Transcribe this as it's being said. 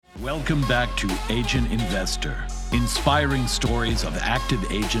Welcome back to Agent Investor, inspiring stories of active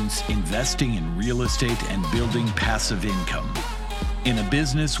agents investing in real estate and building passive income. In a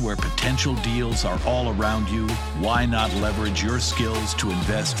business where potential deals are all around you, why not leverage your skills to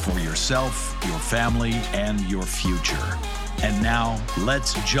invest for yourself, your family, and your future? And now,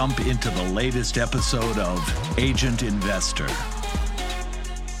 let's jump into the latest episode of Agent Investor.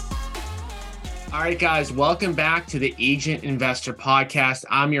 All right, guys, welcome back to the Agent Investor Podcast.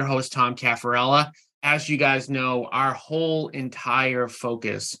 I'm your host, Tom Caffarella. As you guys know, our whole entire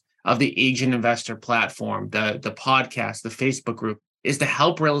focus of the Agent Investor platform, the podcast, the Facebook group, is to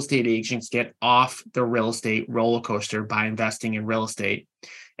help real estate agents get off the real estate roller coaster by investing in real estate.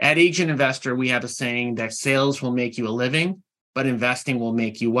 At Agent Investor, we have a saying that sales will make you a living, but investing will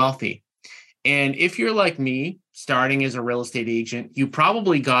make you wealthy. And if you're like me, starting as a real estate agent, you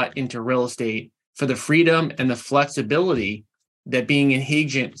probably got into real estate for the freedom and the flexibility that being an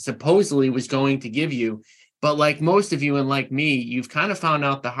agent supposedly was going to give you. But like most of you and like me, you've kind of found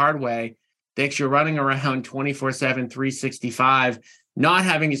out the hard way that you're running around 24/7, 365, not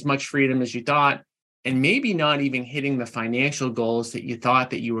having as much freedom as you thought, and maybe not even hitting the financial goals that you thought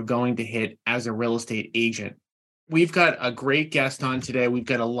that you were going to hit as a real estate agent. We've got a great guest on today. We've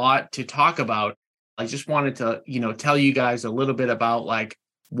got a lot to talk about. I just wanted to, tell you guys a little bit about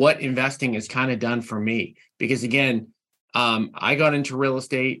what investing has kind of done for me. Because again, I got into real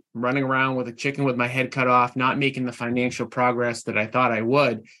estate running around with a chicken with my head cut off, not making the financial progress that I thought I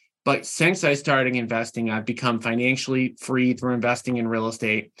would. But since I started investing, I've become financially free through investing in real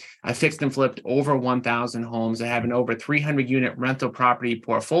estate. I fixed and flipped over 1,000 homes. I have an over 300 unit rental property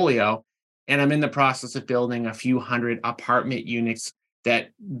portfolio, and I'm in the process of building a few hundred apartment units that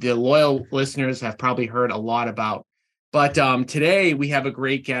the loyal listeners have probably heard a lot about. But today we have a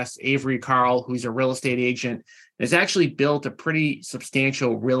great guest, Avery Carl, who's a real estate agent, has actually built a pretty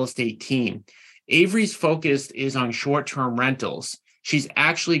substantial real estate team. Avery's focus is on short-term rentals. She's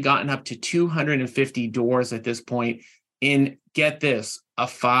actually gotten up to 250 doors at this point in, get this, a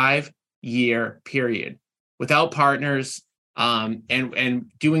 5-year period without partners,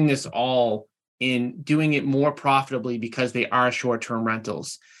 and doing this all in doing it more profitably because they are short-term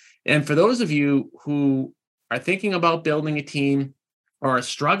rentals. And for those of you who are thinking about building a team or are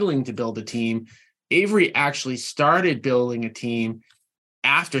struggling to build a team, Avery actually started building a team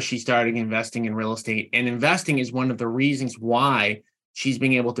after she started investing in real estate. And investing is one of the reasons why she's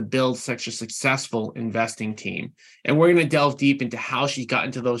being able to build such a successful investing team. And we're going to delve deep into how she's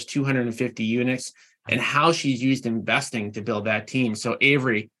gotten to those 250 units and how she's used investing to build that team. So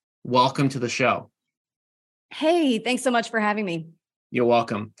Avery, welcome to the show. Hey, thanks so much for having me. You're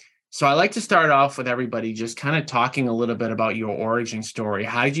welcome. So I like to start off with everybody just kind of talking a little bit about your origin story.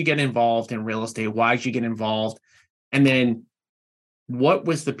 How did you get involved in real estate? Why did you get involved? And then what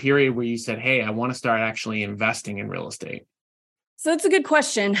was the period where you said, hey, I want to start actually investing in real estate? So it's a good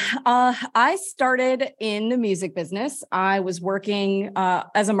question. I started in the music business. I was working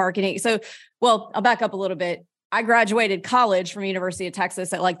as a marketing. I'll back up a little bit. I graduated college from University of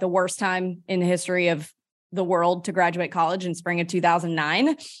Texas at the worst time in the history of the world to graduate college in spring of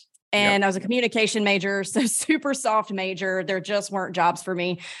 2009. And I was a communication major, so super soft major. There just weren't jobs for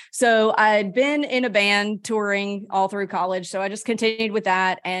me. So I'd been in a band touring all through college. So I just continued with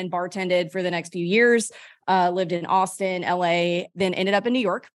that and bartended for the next few years. Lived in Austin, LA, then ended up in New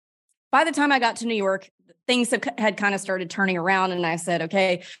York. By the time I got to New York, things had kind of started turning around. And I said,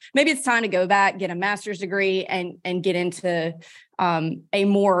 okay, maybe it's time to go back, get a master's degree and get into a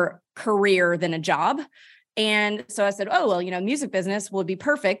more career than a job. And so I said, music business would be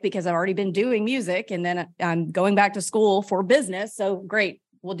perfect because I've already been doing music and then I'm going back to school for business. So great,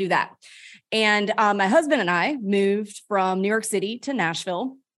 we'll do that. And my husband and I moved from New York City to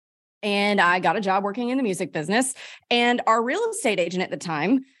Nashville, and I got a job working in the music business. And our real estate agent at the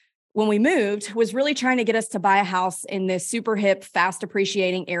time, when we moved, was really trying to get us to buy a house in this super hip, fast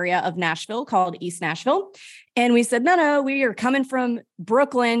appreciating area of Nashville called East Nashville. And we said, no, we are coming from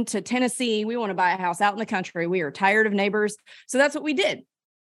Brooklyn to Tennessee. We want to buy a house out in the country. We are tired of neighbors. So that's what we did.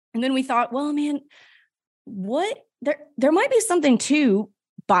 And then we thought, well, man, there might be something to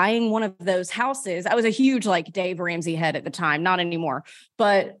buying one of those houses. I was a huge Dave Ramsey head at the time, not anymore.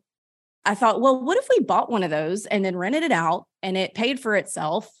 But I thought, well, what if we bought one of those and then rented it out and it paid for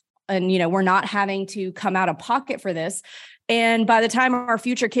itself? And, we're not having to come out of pocket for this. And by the time our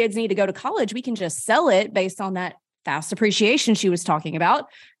future kids need to go to college, we can just sell it based on that fast appreciation she was talking about.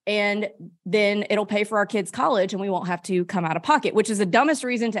 And then it'll pay for our kids' college and we won't have to come out of pocket, which is the dumbest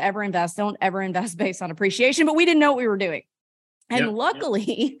reason to ever invest. Don't ever invest based on appreciation, but we didn't know what we were doing. And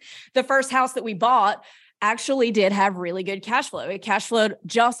luckily, the first house that we bought actually did have really good cash flow. It cash flowed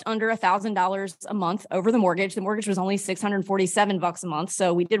just under $1,000 a month over the mortgage. The mortgage was only $647 a month.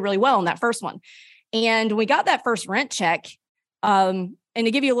 So we did really well on that first one. And we got that first rent check. And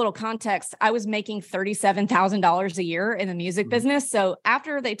to give you a little context, I was making $37,000 a year in the music business. So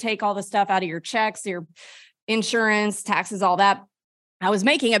after they take all the stuff out of your checks, your insurance, taxes, all that, I was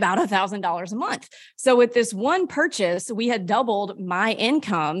making about $1,000 a month. So with this one purchase, we had doubled my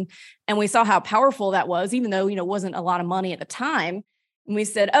income, and we saw how powerful that was, even though, it wasn't a lot of money at the time. And we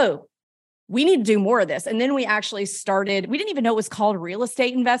said, oh, we need to do more of this. And then we actually started, we didn't even know it was called real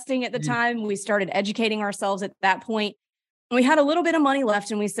estate investing at the time. We started educating ourselves at that point. We had a little bit of money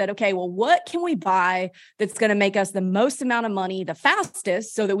left, and we said, okay, well, what can we buy that's going to make us the most amount of money the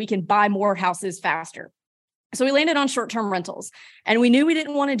fastest so that we can buy more houses faster? So we landed on short-term rentals, and we knew we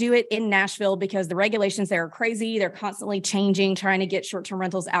didn't want to do it in Nashville because the regulations there are crazy. They're constantly changing, trying to get short-term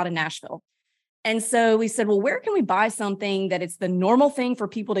rentals out of Nashville. And so we said, well, where can we buy something that it's the normal thing for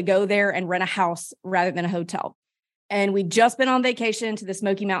people to go there and rent a house rather than a hotel? And we'd just been on vacation to the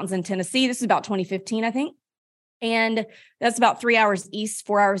Smoky Mountains in Tennessee. This is about 2015, I think. And that's about 4 hours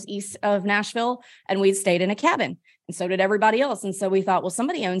east of Nashville. And we stayed in a cabin, and so did everybody else. And so we thought, well,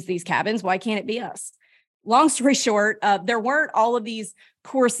 somebody owns these cabins. Why can't it be us? Long story short, there weren't all of these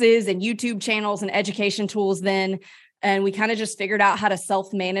courses and YouTube channels and education tools then. And we kind of just figured out how to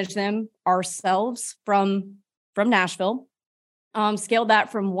self-manage them ourselves from Nashville. Scaled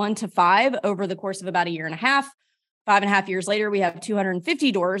that from 1 to 5 over the course of about a year and a half. 5.5 years later, we have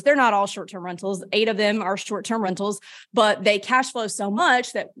 250 doors. They're not all short-term rentals. 8 of them are short-term rentals, but they cash flow so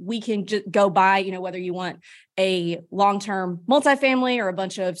much that we can just go buy, whether you want a long-term multifamily or a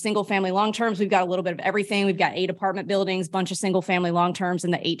bunch of single-family long-terms. We've got a little bit of everything. We've got 8 apartment buildings, bunch of single-family long-terms,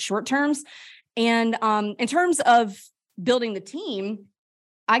 and the 8 short-terms. And in terms of building the team,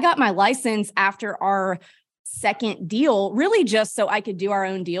 I got my license after our second deal, really just so I could do our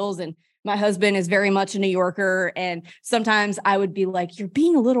own deals. And my husband is very much a New Yorker. And sometimes I would be like, you're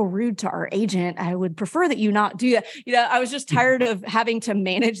being a little rude to our agent. I would prefer that you not do that. I was just tired of having to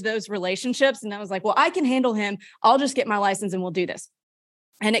manage those relationships. And I was like, well, I can handle him. I'll just get my license and we'll do this.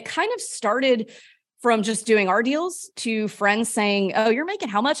 And it kind of started from just doing our deals to friends saying, oh, you're making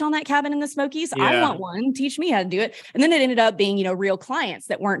how much on that cabin in the Smokies? Yeah. I want one. Teach me how to do it. And then it ended up being, real clients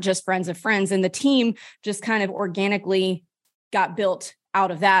that weren't just friends of friends. And the team just kind of organically got built out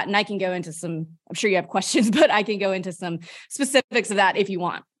of that. And I can go into some, I'm sure you have questions, but I can go into some specifics of that if you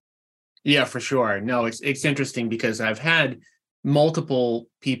want. Yeah, for sure. No, it's interesting because I've had multiple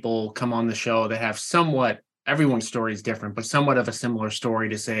people come on the show that have everyone's story is different, but somewhat of a similar story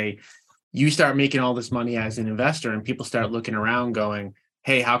to say, you start making all this money as an investor and people start looking around going,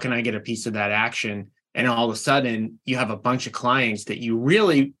 hey, how can I get a piece of that action? And all of a sudden you have a bunch of clients that you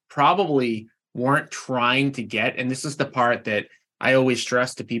really probably weren't trying to get. And this is the part that I always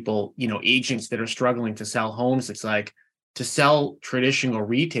stress to people, agents that are struggling to sell homes. It's like, to sell traditional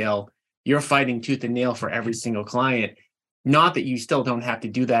retail, you're fighting tooth and nail for every single client. Not that you still don't have to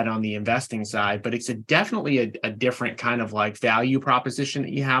do that on the investing side, but it's definitely a different kind of like value proposition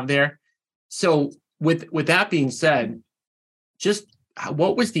that you have there. So with that being said, just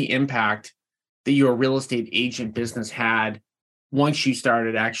what was the impact that your real estate agent business had once you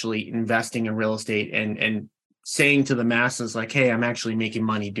started actually investing in real estate and saying to the masses like, hey, I'm actually making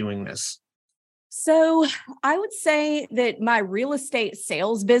money doing this? So I would say that my real estate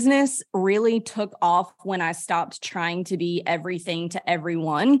sales business really took off when I stopped trying to be everything to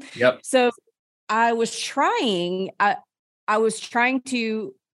everyone. Yep. So I was trying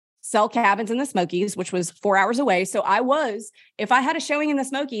to sell cabins in the Smokies, which was 4 hours away. So if I had a showing in the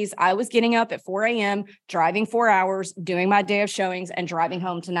Smokies, I was getting up at 4 a.m., driving 4 hours, doing my day of showings and driving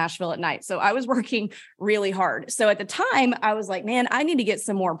home to Nashville at night. So I was working really hard. So at the time I was like, man, I need to get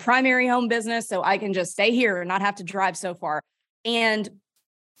some more primary home business so I can just stay here and not have to drive so far. And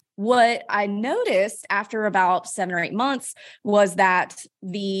what I noticed after about 7 or 8 months was that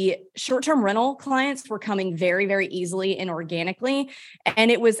the short-term rental clients were coming very, very easily and organically.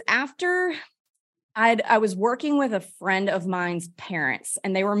 And it was after I was working with a friend of mine's parents,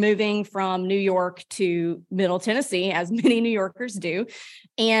 and they were moving from New York to Middle Tennessee, as many New Yorkers do.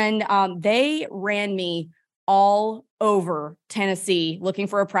 And they ran me all over Tennessee looking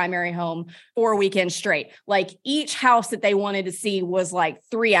for a primary home for a weekend straight. Like each house that they wanted to see was like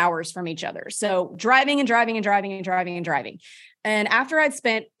 3 hours from each other. So driving and driving and driving and driving and driving. And after I'd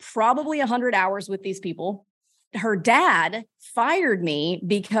spent probably 100 hours with these people, her dad fired me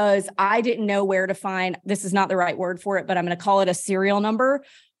because I didn't know where to find, this is not the right word for it, but I'm going to call it a serial number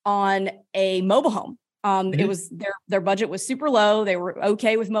on a mobile home. It was their budget was super low. They were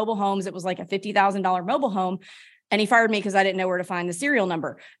okay with mobile homes. It was like a $50,000 mobile home. And he fired me because I didn't know where to find the serial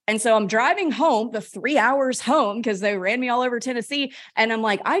number. And so I'm driving home, the 3 hours home, because they ran me all over Tennessee. And I'm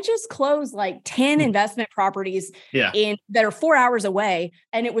like, I just closed like 10 investment properties that are 4 hours away.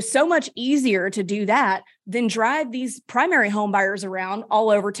 And it was so much easier to do that than drive these primary home buyers around all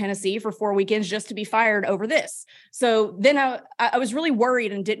over Tennessee for 4 weekends just to be fired over this. So then I was really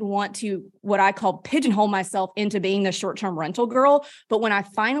worried and didn't want to, what I call, pigeonhole myself into being the short-term rental girl. But when I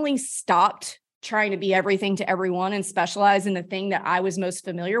finally stopped trying to be everything to everyone and specialize in the thing that I was most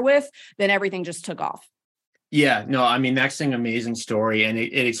familiar with, then everything just took off. Yeah, no, I mean, that's an amazing story. And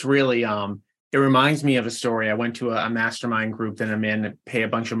it's really, it reminds me of a story. I went to a mastermind group that I'm in, pay a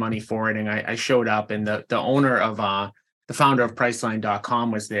bunch of money for it. And I showed up, and the owner of, the founder of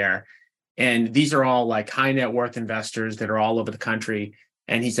Priceline.com was there. And these are all like high net worth investors that are all over the country.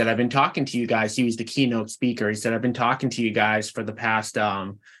 And he said, I've been talking to you guys. He was the keynote speaker. He said, I've been talking to you guys for the past,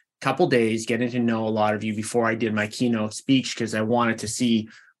 couple days, getting to know a lot of you before I did my keynote speech, because I wanted to see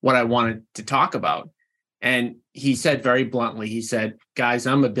what I wanted to talk about. And he said very bluntly, he said, guys,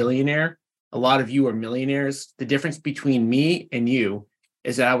 I'm a billionaire. A lot of you are millionaires. The difference between me and you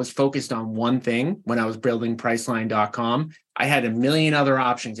is that I was focused on one thing when I was building Priceline.com. I had a million other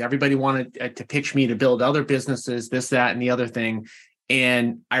options. Everybody wanted to pitch me to build other businesses, this, that, and the other thing.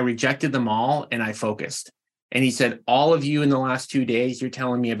 And I rejected them all, and I focused. And he said, all of you in the last 2 days, you're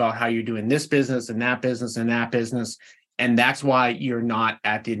telling me about how you're doing this business and that business and that business. And that's why you're not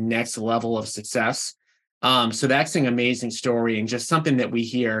at the next level of success. So that's an amazing story, and just something that we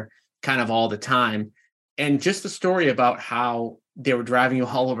hear kind of all the time. And just the story about how they were driving you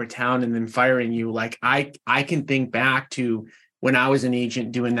all over town and then firing you. Like I can think back to when I was an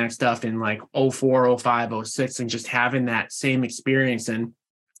agent doing that stuff in like 04, 05, 06, and just having that same experience. And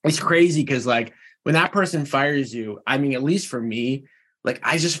it's crazy because like, when that person fires you, I mean, at least for me, like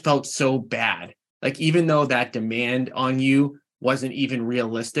I just felt so bad. Like, even though that demand on you wasn't even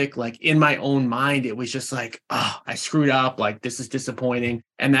realistic, like in my own mind, it was just like, oh, I screwed up. Like, this is disappointing.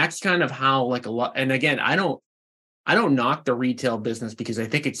 And that's kind of how like a lot. And again, I don't knock the retail business because I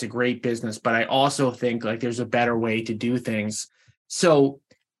think it's a great business, but I also think like there's a better way to do things. So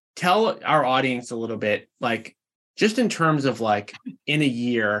tell our audience a little bit, like just in terms of like in a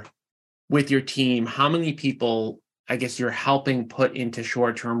year, with your team, how many people, I guess, you're helping put into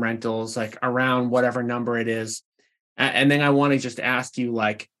short-term rentals, like around whatever number it is. And then I want to just ask you,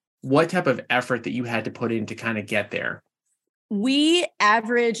 like, what type of effort that you had to put in to kind of get there? We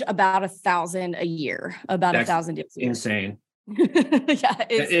average about 1,000 a year, about 1,000 deals a year. Insane. Yeah,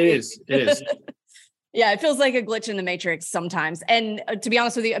 it is. Yeah, it feels like a glitch in the matrix sometimes. And to be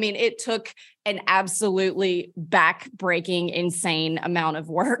honest with you, I mean, it took an absolutely back-breaking, insane amount of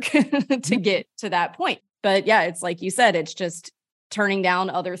work to get to that point. But yeah, it's like you said, it's just turning down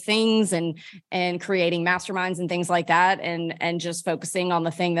other things and creating masterminds and things like that, and just focusing on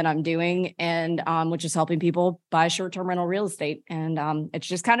the thing that I'm doing, and which is helping people buy short-term rental real estate. And it's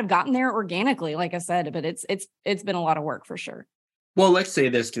just kind of gotten there organically, like I said, but it's been a lot of work for sure. Well, let's say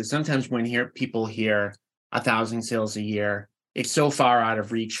this, because sometimes when people hear 1,000 sales a year, it's so far out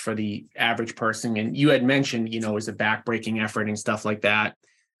of reach for the average person. And you had mentioned, it was a backbreaking effort and stuff like that.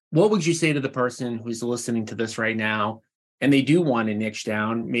 What would you say to the person who's listening to this right now, and they do want to niche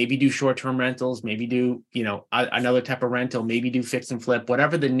down, maybe do short-term rentals, maybe do, another type of rental, maybe do fix and flip,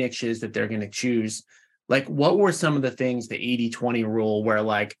 whatever the niche is that they're going to choose? Like, what were some of the things, the 80-20 rule, where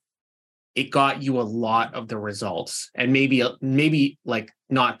like, it got you a lot of the results and maybe like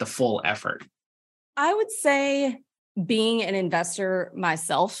not the full effort? I would say being an investor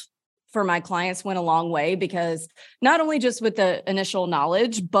myself for my clients went a long way, because not only just with the initial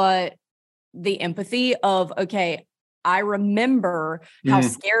knowledge, but the empathy of, okay, I remember how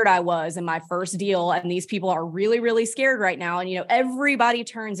scared I was in my first deal, and these people are really, really scared right now. And, everybody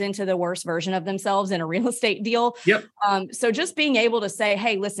turns into the worst version of themselves in a real estate deal. Yep. So just being able to say,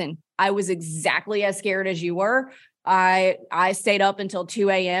 hey, listen, I was exactly as scared as you were. I stayed up until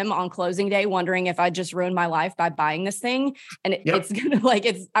 2 a.m. on closing day, wondering if I just ruined my life by buying this thing. And it's going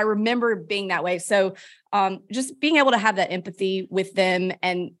to I remember being that way. So just being able to have that empathy with them,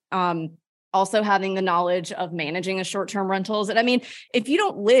 and also having the knowledge of managing the short-term rentals. And I mean, if you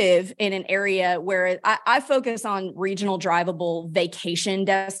don't live in an area where I focus on regional drivable vacation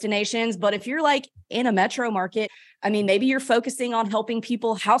destinations, but if you're like in a metro market, I mean, maybe you're focusing on helping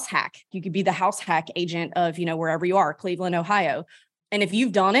people house hack. You could be the house hack agent of, wherever you are, Cleveland, Ohio. And if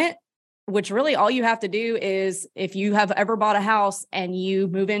you've done it, which really all you have to do is, if you have ever bought a house and you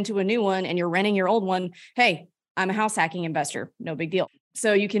move into a new one and you're renting your old one, hey, I'm a house hacking investor, no big deal.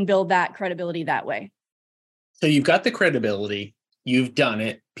 So you can build that credibility that way. So you've got the credibility, you've done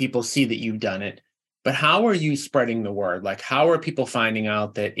it, people see that you've done it, but how are you spreading the word? Like, how are people finding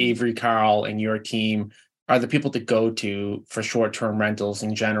out that Avery, Carl, and your team are the people to go to for short-term rentals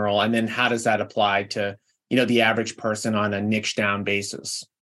in general? And then how does that apply to, the average person on a niche down basis?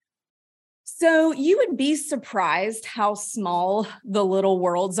 So you would be surprised how small the little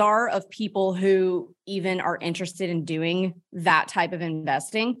worlds are of people who even are interested in doing that type of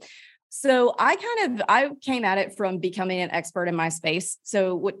investing. So I came at it from becoming an expert in my space.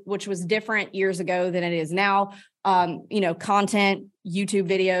 So which was different years ago than it is now. Content, YouTube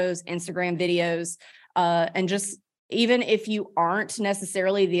videos, Instagram videos, and just even if you aren't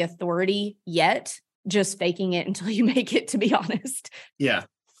necessarily the authority yet, just faking it until you make it, to be honest. Yeah.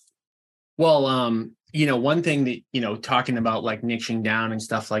 Well, one thing that, talking about like niching down and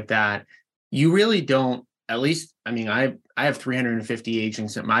stuff like that, you really don't, at least, I have 350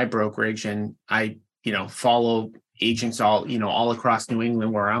 agents at my brokerage, and I, follow agents all across New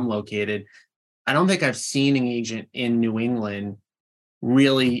England where I'm located. I don't think I've seen an agent in New England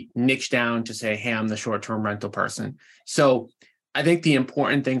really niche down to say, hey, I'm the short-term rental person. So I think the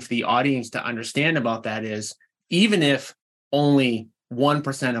important thing for the audience to understand about that is, even if only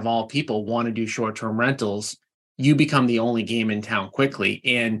 1% of all people want to do short-term rentals, you become the only game in town quickly.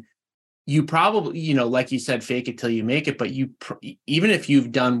 And you probably, like you said, fake it till you make it. But even if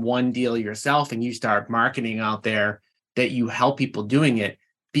you've done one deal yourself and you start marketing out there that you help people doing it,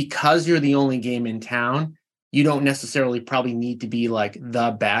 because you're the only game in town, you don't necessarily probably need to be like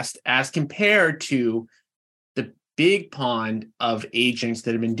the best as compared to the big pond of agents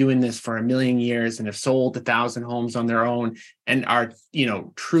that have been doing this for a million years and have sold 1,000 homes on their own and are,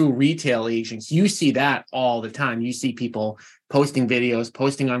 true retail agents. You see that all the time. You see people posting videos,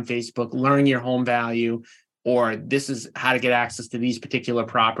 posting on Facebook, learn your home value, or this is how to get access to these particular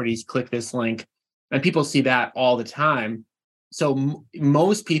properties, click this link. And people see that all the time. So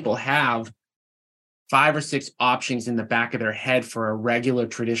most people have 5 or 6 options in the back of their head for a regular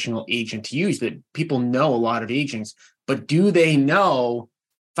traditional agent to use. That people know a lot of agents, but do they know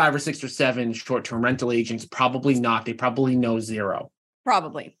 5 or 6 or 7 short-term rental agents? Probably not. They probably know 0.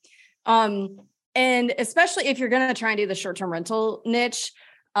 Probably. And especially if you're going to try and do the short-term rental niche,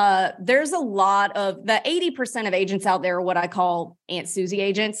 there's a lot of the 80% of agents out there are what I call Aunt Susie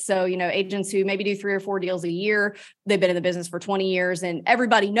agents. So, agents who maybe do 3 or 4 deals a year. They've been in the business for 20 years, and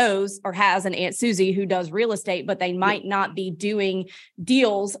everybody knows or has an Aunt Susie who does real estate, but they might not be doing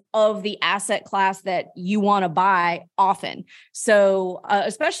deals of the asset class that you want to buy often. So,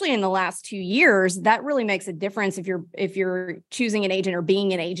 especially in the last 2 years, that really makes a difference if you're choosing an agent or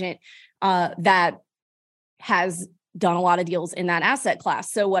being an agent that has done a lot of deals in that asset class.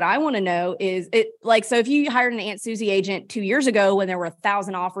 So what I want to know is so if you hired an Aunt Susie agent 2 years ago when there were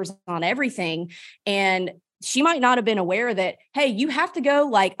 1,000 offers on everything, and she might not have been aware that, hey, you have to go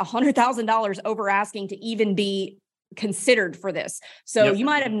like $100,000 over asking to even be considered for this. So you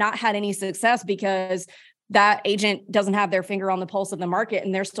might have not had any success because that agent doesn't have their finger on the pulse of the market,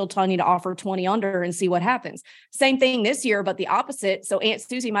 and they're still telling you to offer 20 under and see what happens. Same thing this year, but the opposite. So Aunt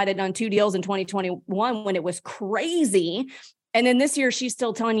Susie might have done 2 deals in 2021 when it was crazy. And then this year she's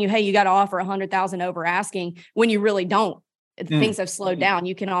still telling you, hey, you got to offer 100,000 over asking when you really don't. Things have slowed down.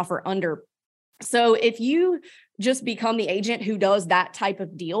 You can offer under. So if you just become the agent who does that type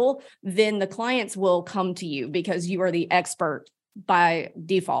of deal, then the clients will come to you because you are the expert by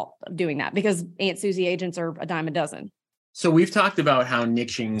default of doing that, because Aunt Susie agents are a dime a dozen. So we've talked about how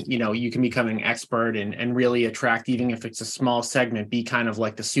niching, you can become an expert and really attract, even if it's a small segment, be kind of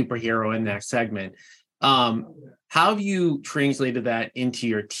like the superhero in that segment. How have you translated that into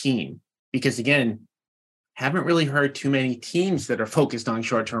your team? Because again, haven't really heard too many teams that are focused on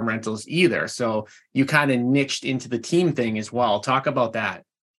short-term rentals either. So you kind of niched into the team thing as well. Talk about that.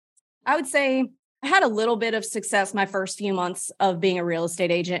 I would say I had a little bit of success my first few months of being a real estate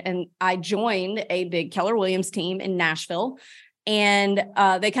agent, and I joined a big Keller Williams team in Nashville. And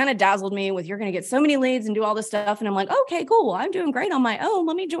they kind of dazzled me with, you're going to get so many leads and do all this stuff. And I'm like, okay, cool. I'm doing great on my own.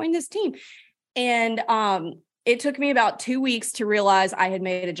 Let me join this team. And it took me about 2 weeks to realize I had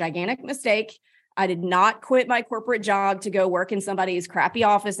made a gigantic mistake. I did not quit my corporate job to go work in somebody's crappy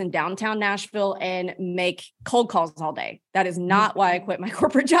office in downtown Nashville and make cold calls all day. That is not why I quit my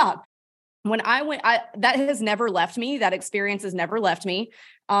corporate job. When I went, that has never left me. That experience has never left me.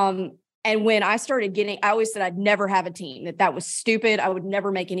 And when I started getting, I always said I'd never have a team, that was stupid. I would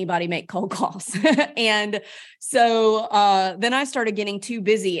never make anybody make cold calls. And so then I started getting too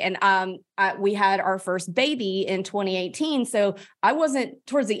busy, and we had our first baby in 2018. So I wasn't,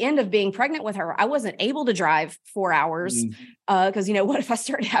 towards the end of being pregnant with her, I wasn't able to drive 4 hours because, what if I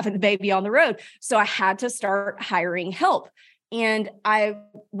started having the baby on the road? So I had to start hiring help. And I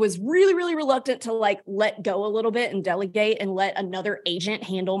was really, really reluctant to let go a little bit and delegate and let another agent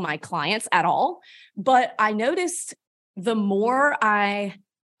handle my clients at all. But I noticed the more I,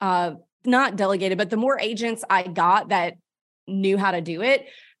 not delegated, but the more agents I got that knew how to do it,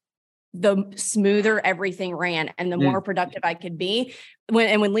 the smoother everything ran and the more productive I could be.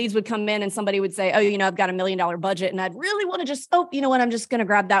 When leads would come in and somebody would say, oh, I've got $1 million budget, and I'd really want to just, I'm just going to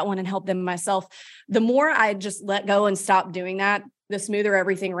grab that one and help them myself. The more I just let go and stop doing that, the smoother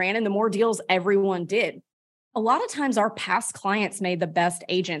everything ran and the more deals everyone did. A lot of times our past clients made the best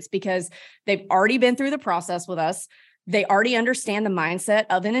agents because they've already been through the process with us. They already understand the mindset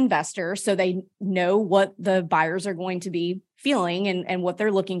of an investor, so they know what the buyers are going to be feeling and what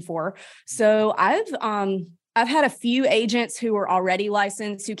they're looking for. So I've had a few agents who were already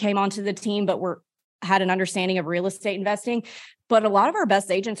licensed who came onto the team, but had an understanding of real estate investing. But a lot of our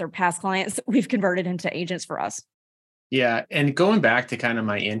best agents are past clients that we've converted into agents for us. Yeah. And going back to kind of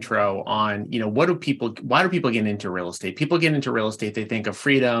my intro on, why do people get into real estate? People get into real estate, they think of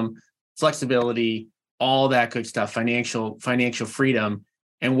freedom, flexibility, all that good stuff, financial freedom.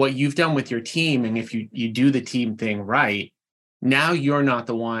 And what you've done with your team, and if you do the team thing right, now you're not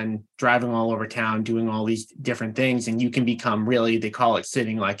the one driving all over town, doing all these different things. And you can become really, they call it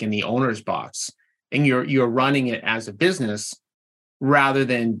sitting like in the owner's box, and you're running it as a business rather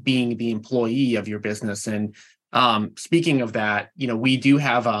than being the employee of your business. And speaking of that, we do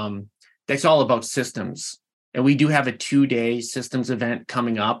have, that's all about systems. And we do have a 2-day systems event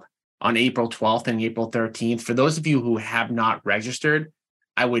coming up on April 12th and April 13th. For those of you who have not registered,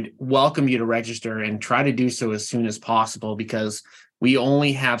 I would welcome you to register and try to do so as soon as possible, because we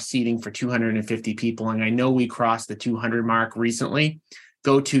only have seating for 250 people. And I know we crossed the 200 mark recently.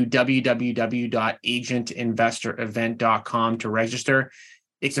 Go to www.agentinvestorevent.com to register.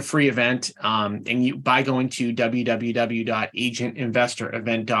 It's a free event. And by going to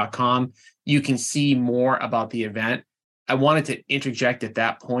www.agentinvestorevent.com, you can see more about the event. I wanted to interject at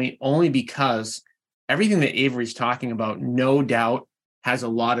that point only because everything that Avery's talking about, no doubt, has a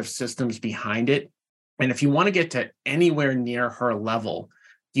lot of systems behind it. And if you want to get to anywhere near her level,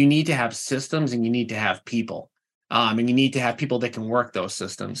 you need to have systems and you need to have people. And you need to have people that can work those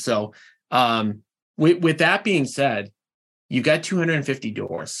systems. So with that being said, you got 250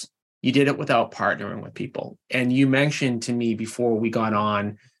 doors. You did it without partnering with people. And you mentioned to me before we got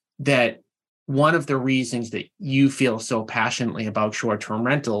on that one of the reasons that you feel so passionately about short-term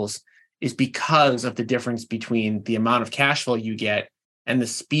rentals is because of the difference between the amount of cash flow you get and the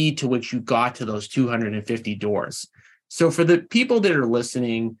speed to which you got to those 250 doors. So for the people that are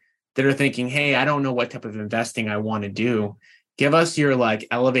listening, that are thinking, hey, I don't know what type of investing I want to do, give us your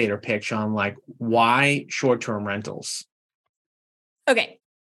elevator pitch on why short-term rentals. Okay.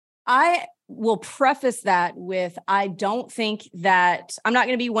 I will preface that with, I don't think that I'm not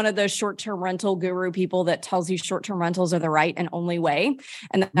going to be one of those short-term rental guru people that tells you short-term rentals are the right and only way.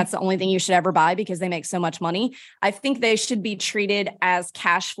 And that's the only thing you should ever buy because they make so much money. I think they should be treated as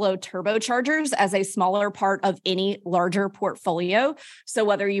cash flow turbochargers, as a smaller part of any larger portfolio. So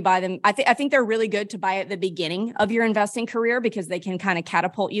whether you buy them, I think they're really good to buy at the beginning of your investing career because they can kind of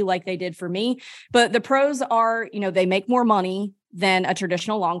catapult you like they did for me. But the pros are, they make more money than a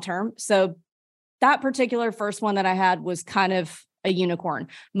traditional long-term. So that particular first one that I had was kind of a unicorn.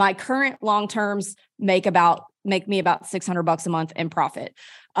 My current long-terms make me about $600 a month in profit.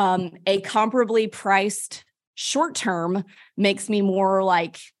 A comparably priced short-term makes me more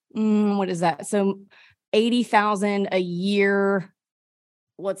like, what is that? So 80,000 a year.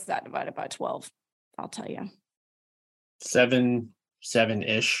 What's that divided by 12? I'll tell you.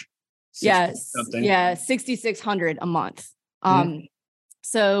 7-ish. Yes. Something. Yeah. 6,600 a month.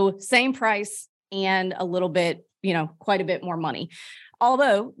 So same price and a little bit, quite a bit more money.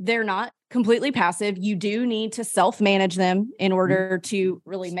 Although they're not completely passive, you do need to self-manage them in order to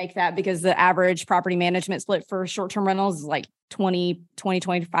really make that, because the average property management split for short-term rentals is like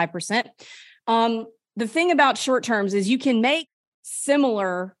 25%. The thing about short terms is you can make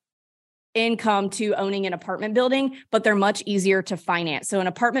similar income to owning an apartment building, but they're much easier to finance. So an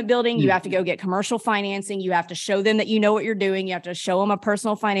apartment building, you have to go get commercial financing. You have to show them that you know what you're doing. You have to show them a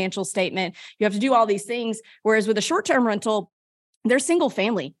personal financial statement. You have to do all these things. Whereas with a short-term rental, they're single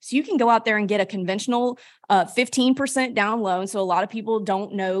family. So you can go out there and get a conventional 15% down loan. So a lot of people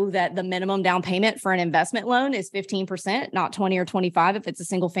don't know that the minimum down payment for an investment loan is 15%, not 20 or 25 if it's a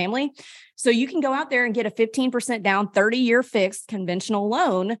single family. So you can go out there and get a 15% down 30-year fixed conventional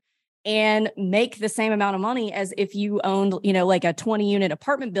loan and make the same amount of money as if you owned, like a 20-unit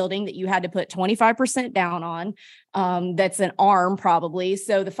apartment building that you had to put 25% down on. That's an ARM probably.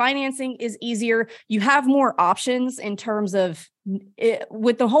 So the financing is easier. You have more options in terms of it,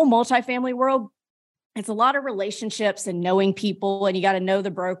 with the whole multifamily world. It's a lot of relationships and knowing people, and you got to know the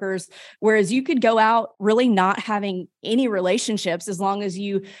brokers. Whereas you could go out really not having any relationships as long as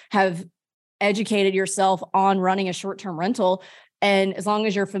you have educated yourself on running a short-term rental. And as long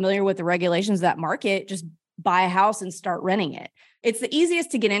as you're familiar with the regulations of that market, just buy a house and start renting it. It's the easiest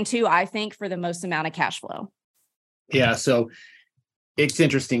to get into, I think, for the most amount of cash flow. Yeah. So it's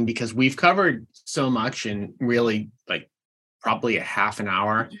interesting because we've covered so much in really like probably a half an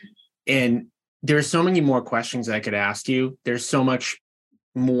hour. And there's so many more questions I could ask you. There's so much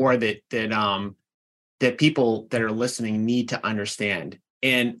more that people that are listening need to understand.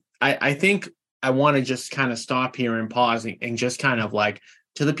 And I think I want to just kind of stop here and pause and just kind of like,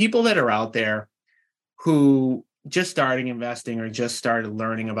 to the people that are out there who just starting investing or just started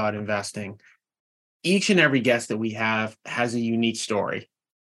learning about investing, each and every guest that we have has a unique story,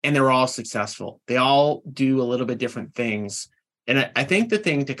 and they're all successful. They all do a little bit different things. And I think the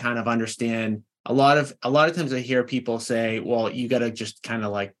thing to kind of understand, a lot of times I hear people say, well, you got to just kind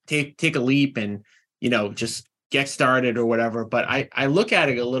of like take a leap and, just get started or whatever. But I look at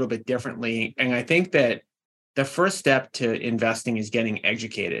it a little bit differently. And I think that the first step to investing is getting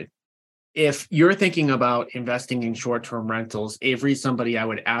educated. If you're thinking about investing in short-term rentals, Avery's somebody I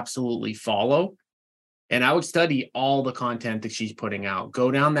would absolutely follow. And I would study all the content that she's putting out.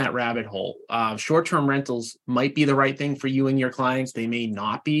 Go down that rabbit hole. Short-term rentals might be the right thing for you and your clients. They may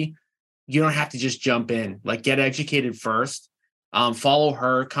not be. You don't have to just jump in. Like, get educated first. Follow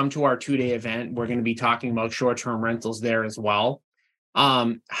her. Come to our 2-day event. We're going to be talking about short-term rentals there as well.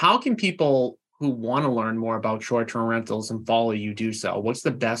 How can people who want to learn more about short-term rentals and follow you do so? What's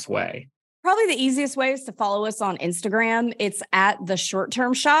the best way? Probably the easiest way is to follow us on Instagram. It's at The Short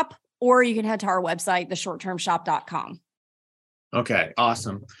Term Shop, or you can head to our website, theshorttermshop.com. Okay,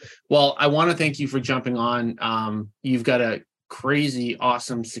 awesome. Well, I want to thank you for jumping on. You've got a crazy,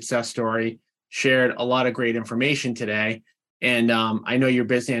 awesome success story, shared a lot of great information today. And I know you're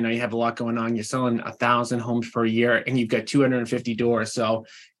busy. I know you have a lot going on. You're selling 1,000 homes per year and you've got 250 doors. So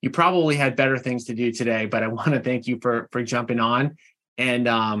you probably had better things to do today, but I want to thank you for jumping on.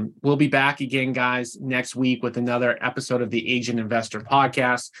 And we'll be back again, guys, next week with another episode of the Agent Investor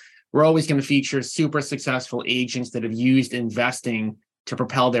Podcast. We're always going to feature super successful agents that have used investing to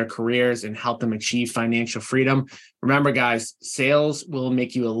propel their careers and help them achieve financial freedom. Remember, guys, sales will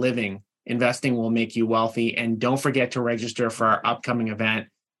make you a living. Investing will make you wealthy. And don't forget to register for our upcoming event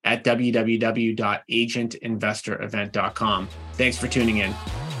at www.agentinvestorevent.com. Thanks for tuning in.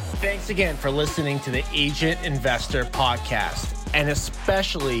 Thanks again for listening to the Agent Investor Podcast. And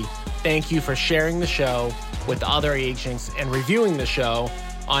especially thank you for sharing the show with other agents and reviewing the show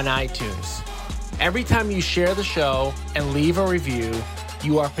on iTunes. Every time you share the show and leave a review,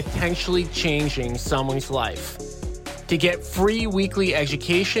 you are potentially changing someone's life. To get free weekly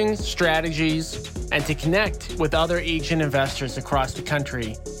education, strategies, and to connect with other agent investors across the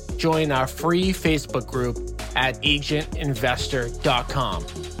country, join our free Facebook group at agentinvestor.com.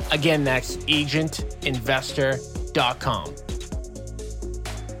 Again, that's agentinvestor.com.